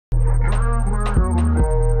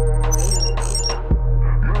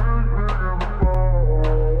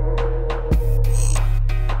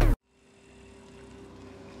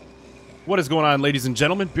What is going on, ladies and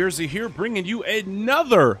gentlemen? Beersie here, bringing you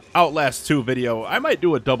another Outlast 2 video. I might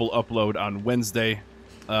do a double upload on Wednesday.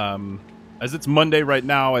 As it's Monday right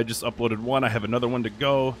now, I just uploaded one. I have another one to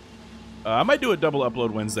go. I might do a double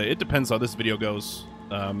upload Wednesday. It depends how this video goes.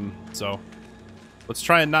 So let's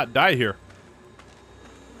try and not die here.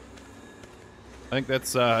 I think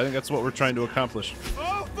that's what we're trying to accomplish.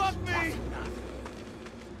 Oh, fuck me!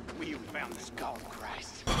 We found the skull,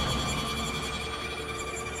 Christ.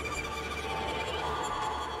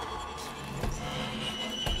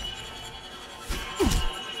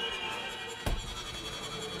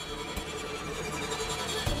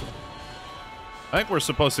 I think we're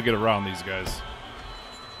supposed to get around these guys.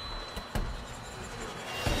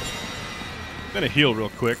 I'm gonna heal real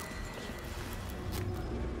quick.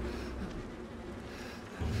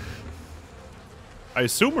 I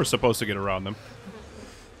assume we're supposed to get around them.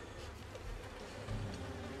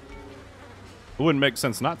 It wouldn't make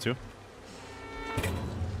sense not to.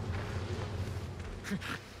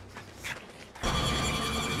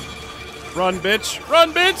 Run, bitch!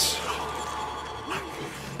 Run, bitch!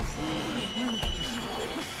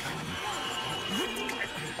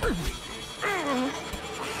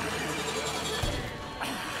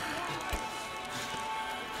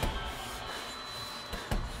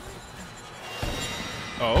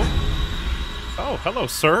 Oh, hello,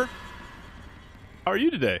 sir. How are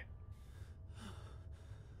you today?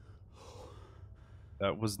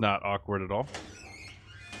 That was not awkward at all.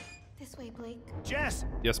 This way, Blake. Jess,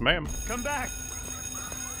 Yes, ma'am. come back.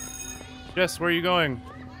 Jess, where are you going?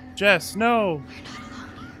 Jess, no. We're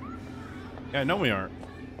not alone. Yeah, no, we aren't.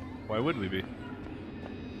 Why would we be?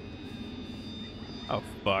 Oh,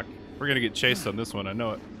 fuck. We're gonna get chased on this one, I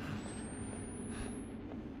know it.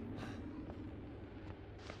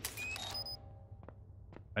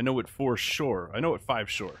 I know it for sure. I know it 5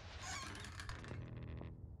 sure.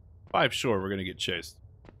 5 sure we're gonna get chased.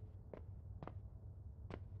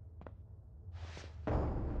 You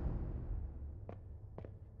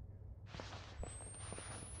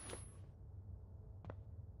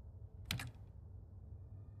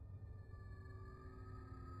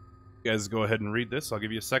guys go ahead and read this. I'll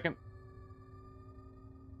give you a second.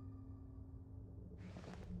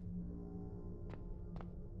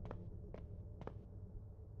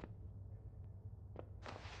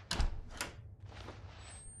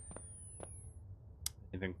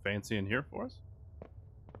 Anything fancy in here for us?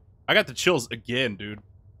 I got the chills again, dude.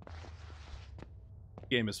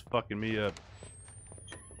 Game is fucking me up.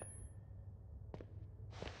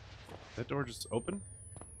 That door just open?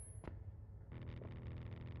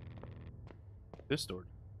 This door.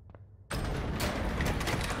 What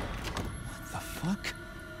the fuck?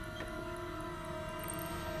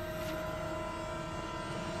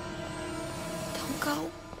 Don't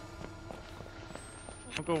go.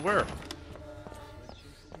 Don't go where?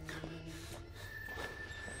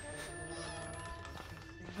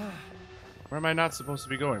 Where am I not supposed to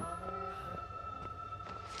be going?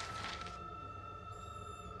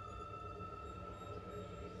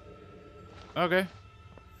 Okay.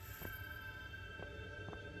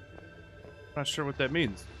 Not sure what that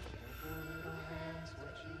means.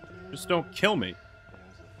 Just don't kill me.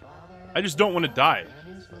 I just don't want to die.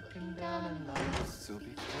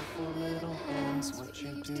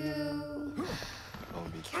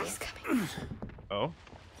 Carrie's coming. Oh.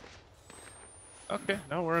 Okay,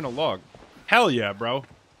 now we're in a log. Hell yeah, bro.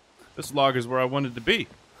 This log is where I wanted to be.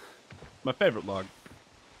 My favorite log.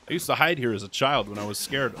 I used to hide here as a child when I was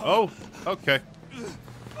scared. Oh, okay.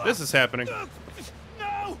 This is happening.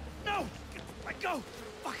 No! No! Let go!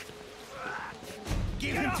 Fuck!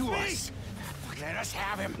 Give him to us! Let us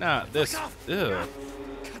have him! Nah, this. God Ew. damn it!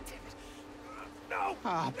 No!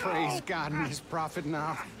 Ah, praise God and his prophet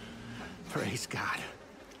now. Praise God.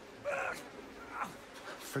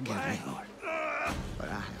 Forgive me, Lord. But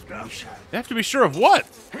I have to be sure. You have to be sure of what?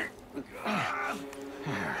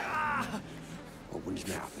 Open his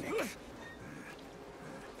mouth, Nick.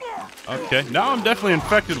 Okay, now I'm definitely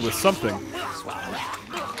infected with something.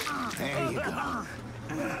 There you go.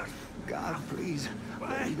 God, please,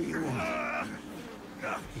 let him be your one.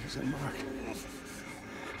 He's a mark.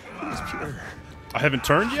 He's pure. I haven't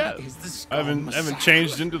turned yet? Is the I skull haven't Messiah.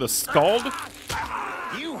 changed into the Scald?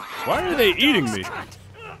 You. Why are they eating me?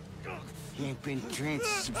 He ain't been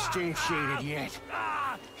transubstantiated yet.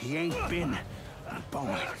 He ain't been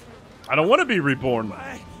born. I don't want to be reborn.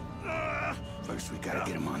 First, we gotta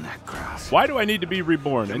get him on that cross. Why do I need to be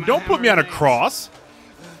reborn? And don't put me on a cross.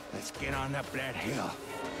 Let's get on up that hill.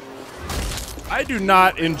 I do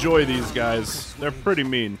not enjoy these guys. They're pretty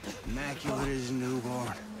mean. Immaculate as a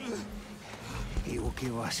newborn. He will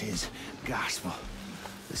give us his gospel.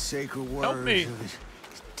 the sacred Help words me. of his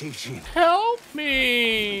teaching. Help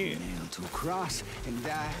me! Nailed to a cross and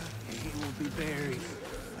die, and he will be buried.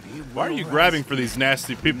 But he Why are will you rise grabbing for these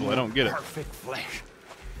nasty people? I don't get it. perfect flesh.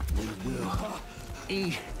 We will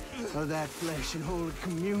eat of that flesh in holy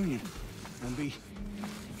communion and be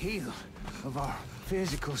healed of our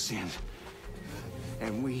physical sins.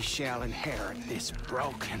 And we shall inherit this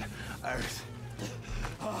broken earth.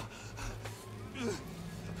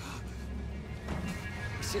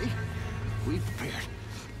 See? We prepared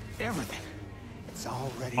everything. It's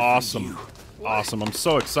all ready for Awesome. you. Awesome. I'm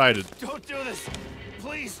so excited. Don't do this.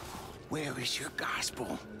 Please. Where is your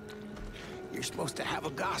gospel? You're supposed to have a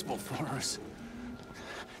gospel for us.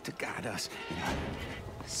 To guide us in our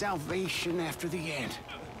salvation after the end.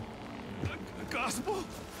 The gospel?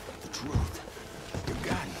 The truth. Your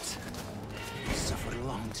guidance. We suffered a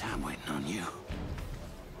long time waiting on you.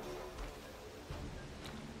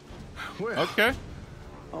 Well, Okay.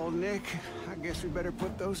 old Nick, I guess we better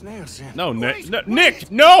put those nails in. No, Nick. Wait, No, wait.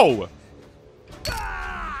 Nick, no!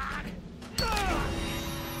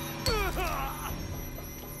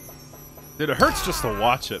 Dude, it hurts just to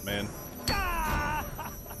watch it, man.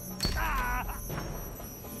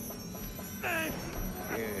 Good,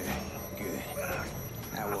 good.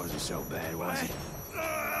 That wasn't so bad, was it?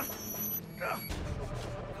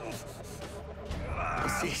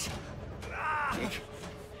 What's this? Nick,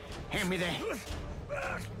 hand me that.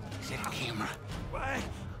 Is that a camera?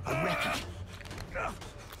 A record? Of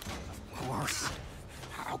course.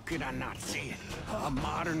 How could I not see it? A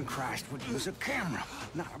modern Christ would use a camera,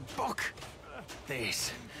 not a book.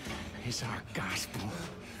 This is our gospel.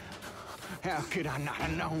 How could I not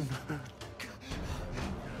have known?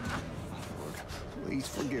 Lord, please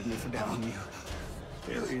forgive me for doubting you.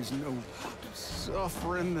 There is no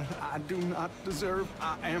suffering that I do not deserve.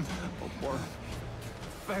 I am a worm,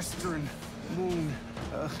 festering wound.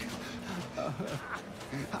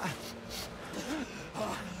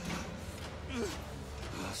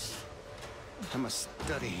 I must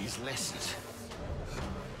study his lessons.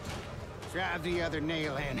 Drive the other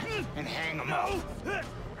nail in and hang him up. No!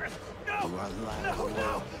 You are the light of the No!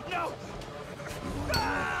 world. No!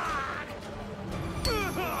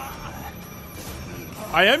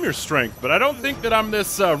 I am your strength, but I don't think that I'm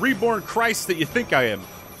this reborn Christ that you think I am.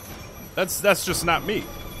 That's just not me.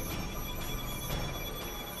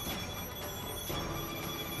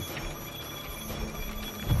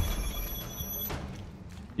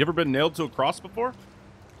 You ever been nailed to a cross before?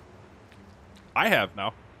 I have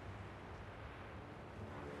now.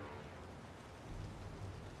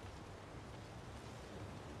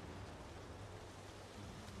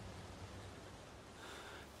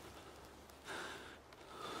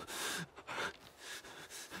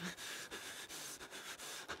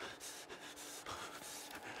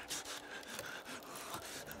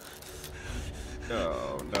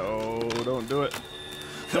 Oh, no, don't do it.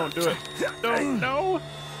 Don't do it. Don't, no.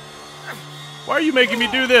 Why are you making me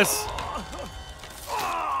do this?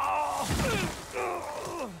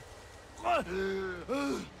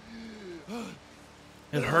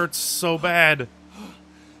 It hurts so bad.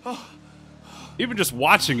 Even just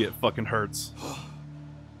watching it fucking hurts.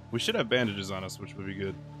 We should have bandages on us, which would be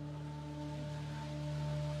good.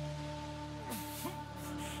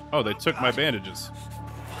 Oh, they took my bandages.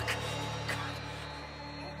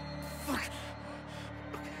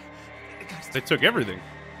 They took everything.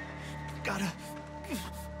 Gotta.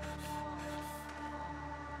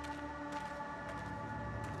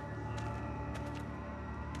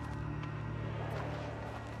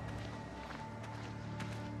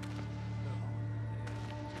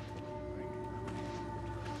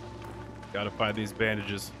 Gotta find these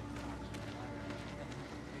bandages.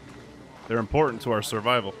 They're important to our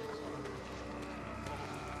survival.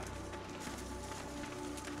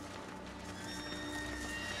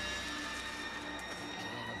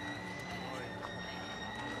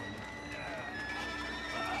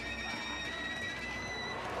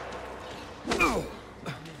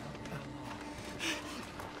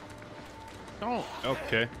 Oh,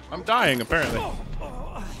 okay. I'm dying, apparently.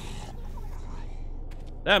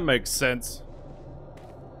 That makes sense.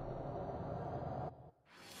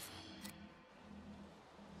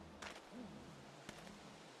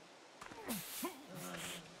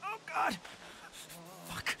 Oh God!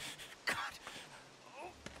 Fuck! God! Oh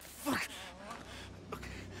fuck! Okay,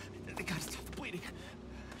 they gotta stop the bleeding.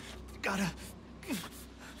 Gotta.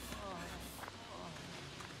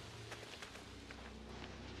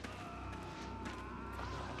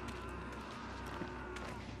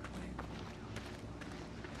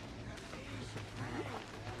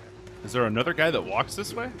 Is there another guy that walks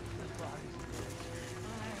this way?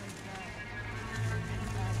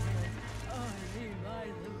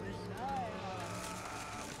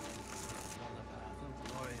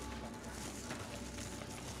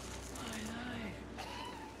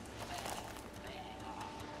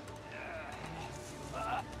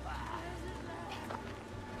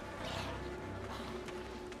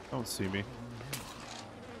 Don't see me.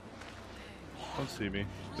 Don't see me.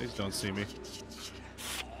 Please don't see me.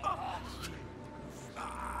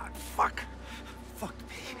 Fuck. Fuck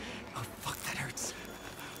me. Oh, fuck, that hurts.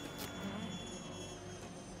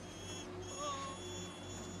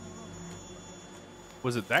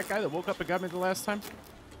 Was it that guy that woke up and got me the last time?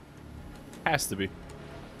 Has to be.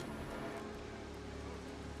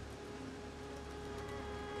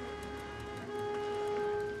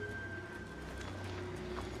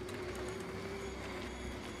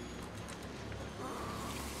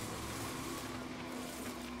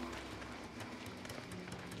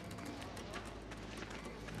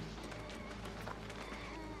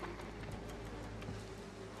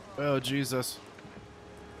 Oh, Jesus.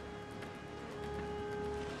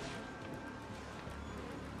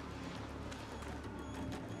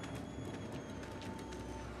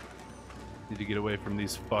 Need to get away from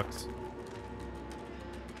these fucks.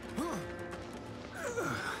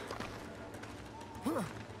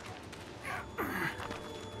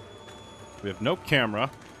 We have no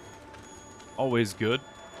camera. Always good.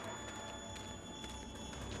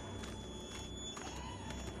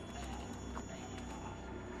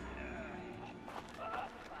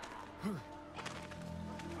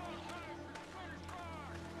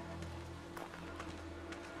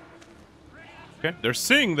 Okay, they're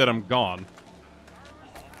seeing that I'm gone.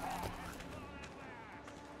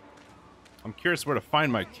 I'm curious where to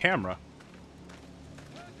find my camera.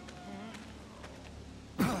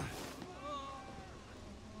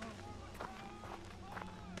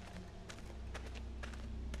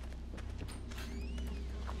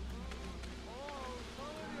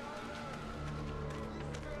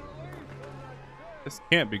 This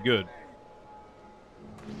can't be good.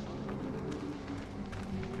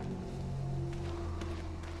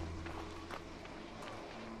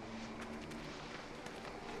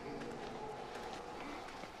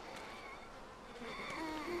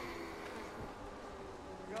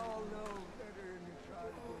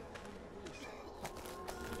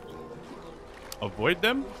 Avoid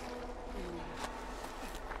them?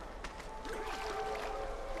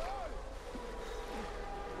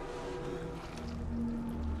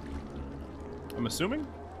 I'm assuming?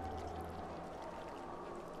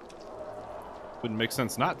 Wouldn't make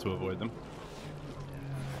sense not to avoid them.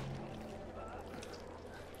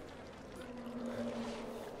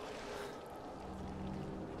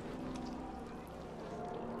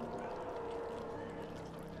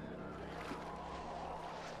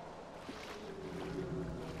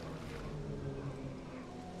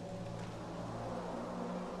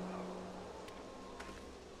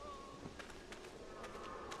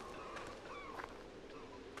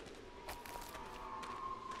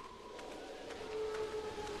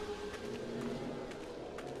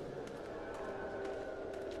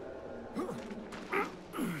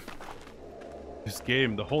 This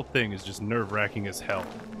game, the whole thing is just nerve-wracking as hell.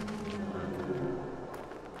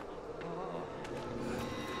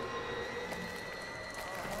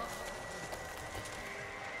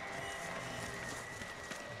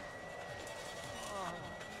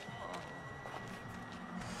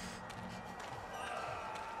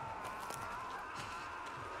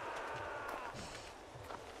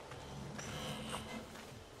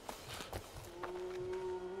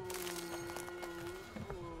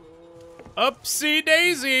 Upsy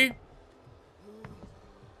daisy!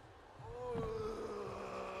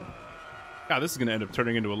 God, this is gonna end up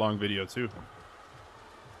turning into a long video too.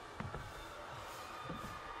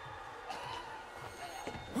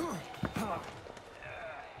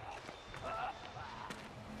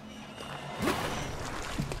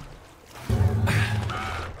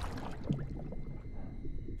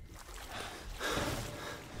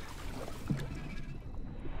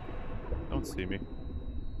 Don't see me.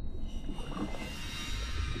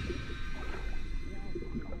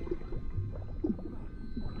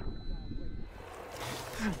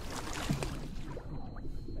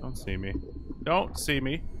 Don't see me. Don't see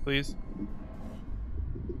me, please.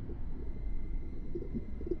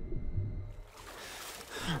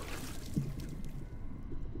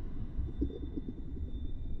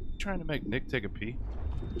 Trying to make Nick take a pee?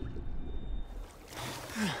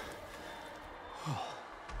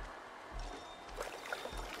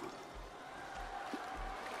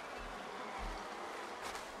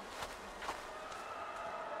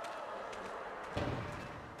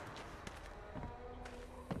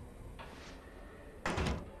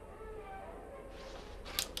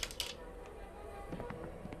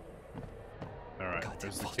 Alright,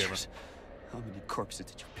 there's the camera. How many corpses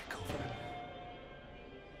did you pick over?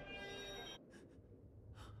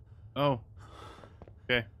 Oh.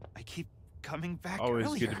 Okay. I keep coming back Always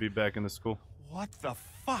earlier. good to be back in the school. What the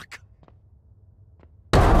fuck?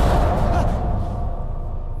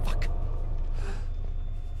 Fuck.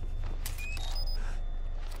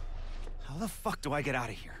 How the fuck do I get out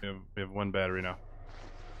of here? We have one battery now.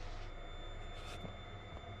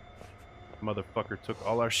 Motherfucker took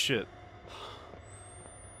all our shit.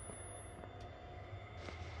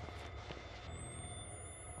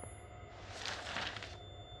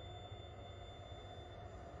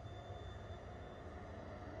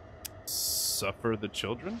 Suffer the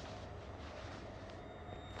children?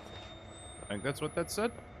 I think that's what that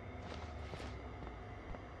said.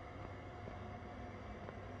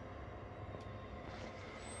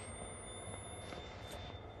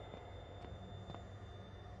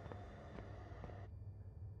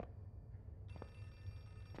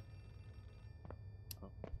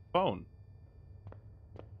 Phone.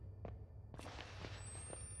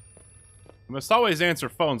 You must always answer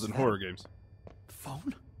phones in horror games.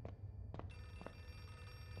 Phone?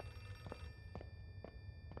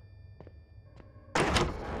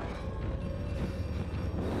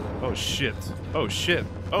 Oh shit. Oh shit.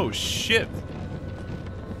 Oh shit.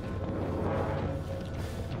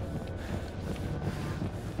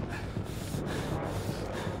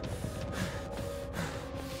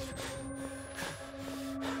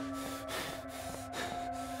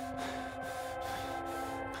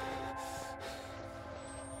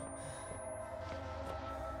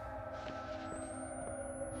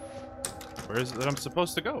 Where is it that I'm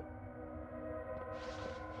supposed to go?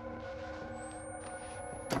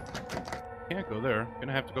 Can't go there.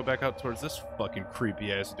 Gonna have to go back out towards this fucking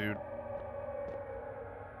creepy ass dude.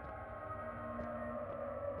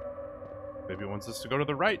 Maybe it wants us to go to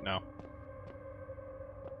the right now.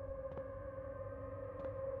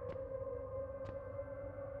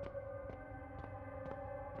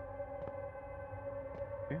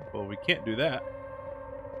 Okay, well, we can't do that.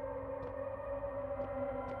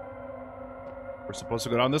 We're supposed to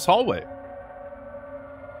go down this hallway.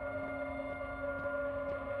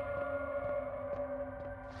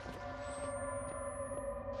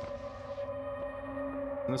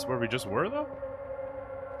 Isn't this where we just were, though?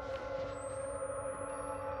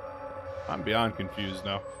 I'm beyond confused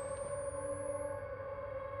now.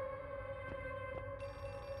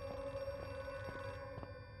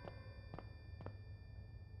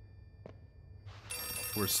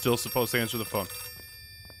 We're still supposed to answer the phone.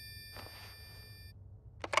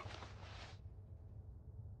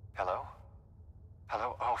 Hello?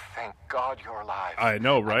 Hello? Oh, thank God you're alive. I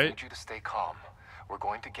know, right? I need you to stay calm. We're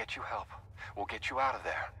going to get you help. We'll get you out of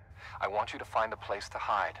there. I want you to find a place to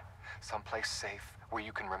hide. Someplace safe where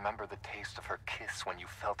you can remember the taste of her kiss when you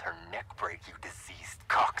felt her neck break, you diseased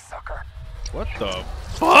cocksucker. What the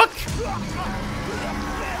fuck?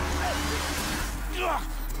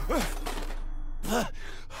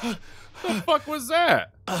 The fuck was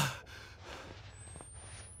that? I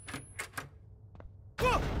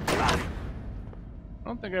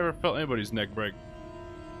don't think I ever felt anybody's neck break.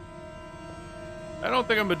 I don't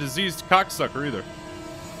think I'm a diseased cocksucker either.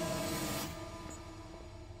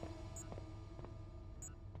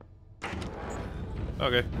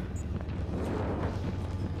 Okay.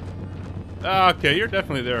 Okay, you're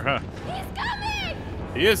definitely there, huh? He's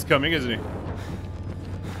coming! He is coming, isn't he?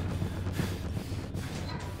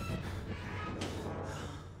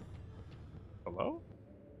 Hello?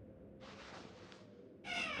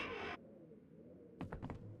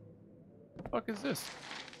 What the fuck is this?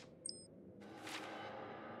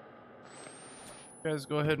 You guys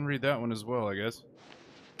go ahead and read that one as well, I guess.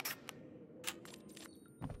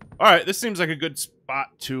 Alright, this seems like a good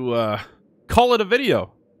spot to call it a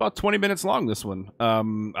video. About 20 minutes long, this one.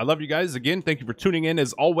 I love you guys. Again, thank you for tuning in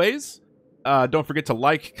as always. Don't forget to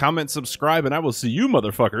like, comment, subscribe, and I will see you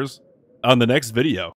motherfuckers on the next video.